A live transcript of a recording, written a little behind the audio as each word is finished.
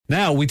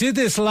Now, we did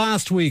this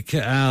last week,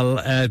 Al.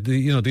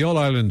 The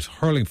All-Ireland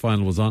hurling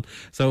final was on.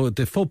 So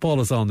the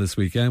football is on this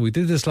weekend. We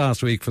did this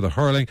last week for the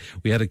hurling.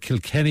 We had a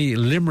Kilkenny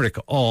Limerick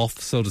off,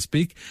 so to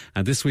speak.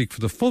 And this week for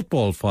the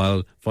football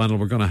final,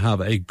 we're going to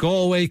have a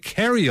Galway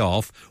Kerry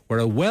off, where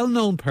a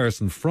well-known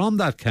person from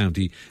that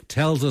county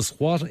tells us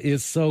what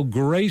is so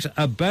great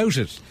about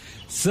it.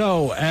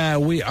 So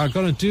we are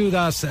going to do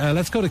that.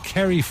 Let's go to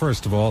Kerry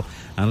first of all,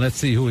 and let's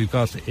see who we've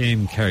got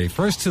in Kerry.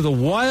 First to the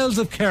wilds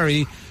of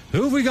Kerry.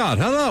 Who have we got?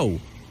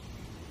 Hello.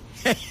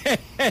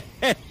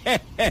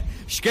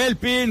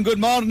 Skelpin, good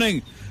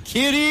morning.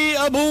 Kiri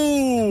Abu.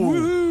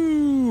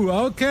 Woo!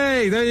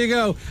 Okay, there you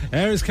go.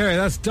 There's Kerry.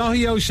 That's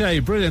Dáithí Ó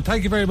Sé. Brilliant.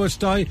 Thank you very much,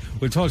 Dáithí.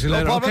 We'll talk to you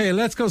later. Problem. Okay,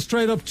 let's go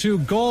straight up to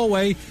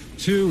Galway,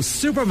 to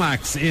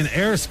Supermax in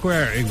Ayr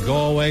Square in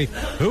Galway.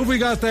 Who have we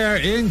got there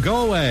in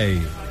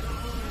Galway?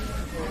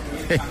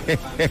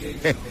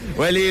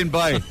 Well, Ian,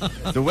 boy,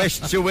 the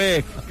West's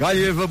away.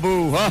 Galway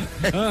Abu, huh?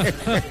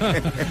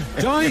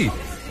 Dáithí.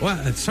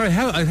 Well, sorry,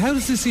 how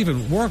does this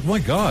even work? My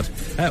God.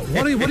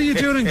 What are you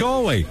doing in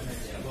Galway?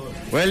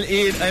 Well,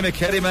 Ian, I'm a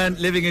Kerry man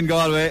living in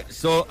Galway,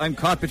 so I'm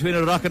caught between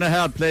a rock and a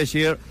hard place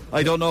here.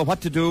 I don't know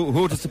what to do,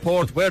 who to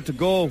support, where to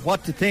go,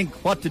 what to think,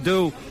 what to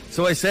do.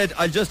 So I said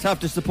I'll just have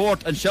to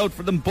support and shout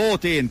for them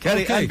both, Ian,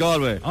 Kerry and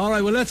Galway. All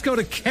right, well, let's go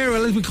to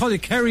Kerry. We call you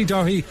Kerry,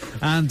 Dáithí,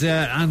 and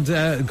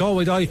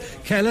Galway,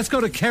 Dáithí. Let's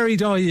go to Kerry,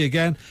 Dáithí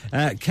again.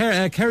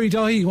 Kerry,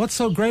 Dáithí, what's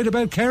so great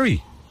about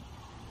Kerry?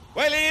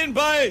 Well, Ian,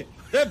 boy,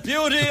 the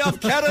beauty of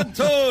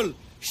Carrantole,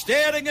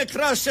 staring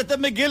across at the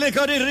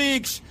McGillicuddy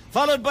Reeks,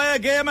 followed by a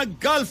game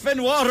of golf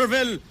in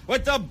Waterville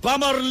with the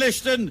Bomber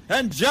Liston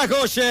and Jack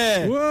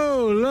O'Shea.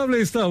 Whoa,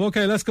 lovely stuff.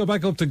 Okay, let's go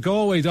back up to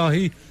Galway,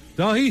 Dáithí.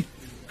 Dáithí,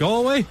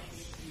 Galway?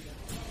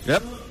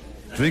 Yep.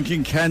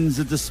 Drinking cans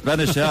at the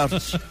Spanish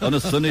Arch on a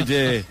sunny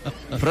day,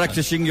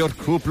 practicing your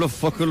couple of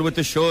fuckle with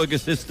the Shoga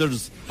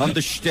sisters on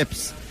the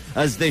steps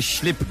as they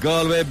slip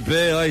Galway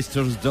Bay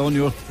oysters down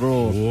your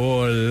throat.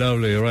 Oh,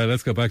 lovely. All right,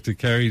 let's go back to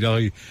Kerry,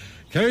 Dáithí.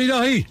 Kerry,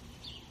 Dáithí.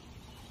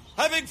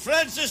 Having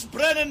Francis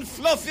Brennan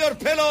fluff your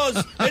pillows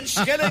in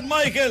Skellig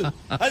Michael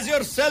as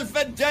yourself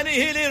and Danny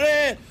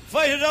Healy-Rae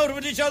fight it out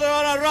with each other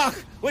on a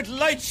rock with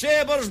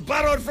lightsabers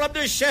borrowed from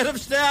the set of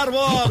Star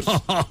Wars.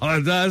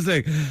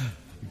 Fantastic.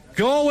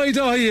 Galway,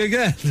 Dáithí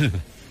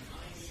again.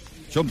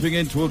 Jumping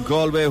into a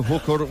Galway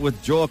hooker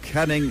with Joe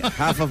Canning,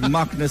 half of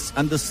Mockness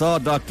and the Saw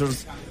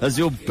Doctors as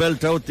you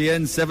belt out the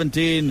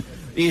N17,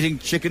 eating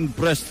chicken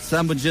breast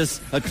sandwiches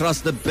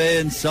across the bay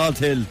in Salt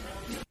Hill.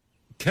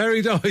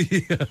 Kerry,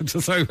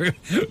 Dáithí. Sorry,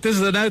 this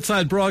is an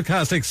outside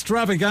broadcast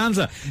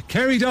extravaganza.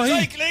 Kerry, Dáithí.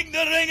 Cycling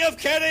the Ring of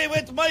Kerry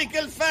with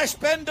Michael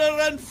Fassbender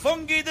and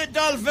Fungi the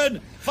Dolphin,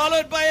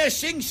 followed by a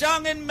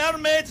sing-song in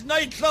Mermaid's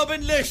nightclub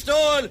in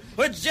Listowel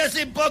with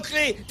Jesse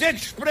Buckley, Dick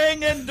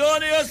Spring and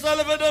Donny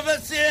O'Sullivan of a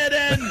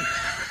CNN.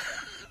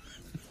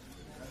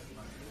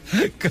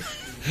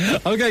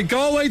 Okay,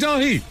 Galway,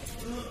 Dáithí.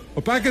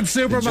 We're back in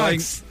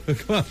Supermax.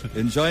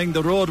 Enjoying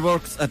the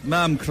roadworks at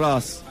Mam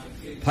Cross.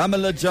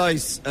 Pamela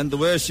Joyce and the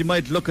way she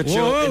might look at Whoa.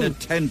 you in a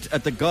tent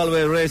at the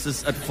Galway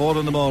races at 4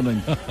 in the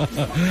morning.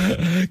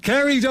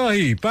 Kerry,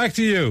 Dáithí, back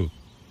to you.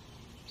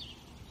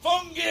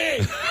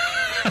 Fungi!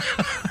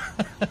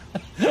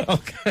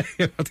 Okay,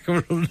 I have to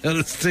go running out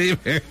of steam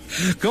here.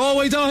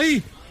 Galway,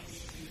 Dáithí.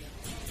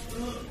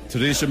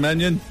 Teresa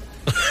Mannion.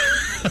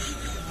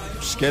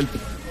 Skelp.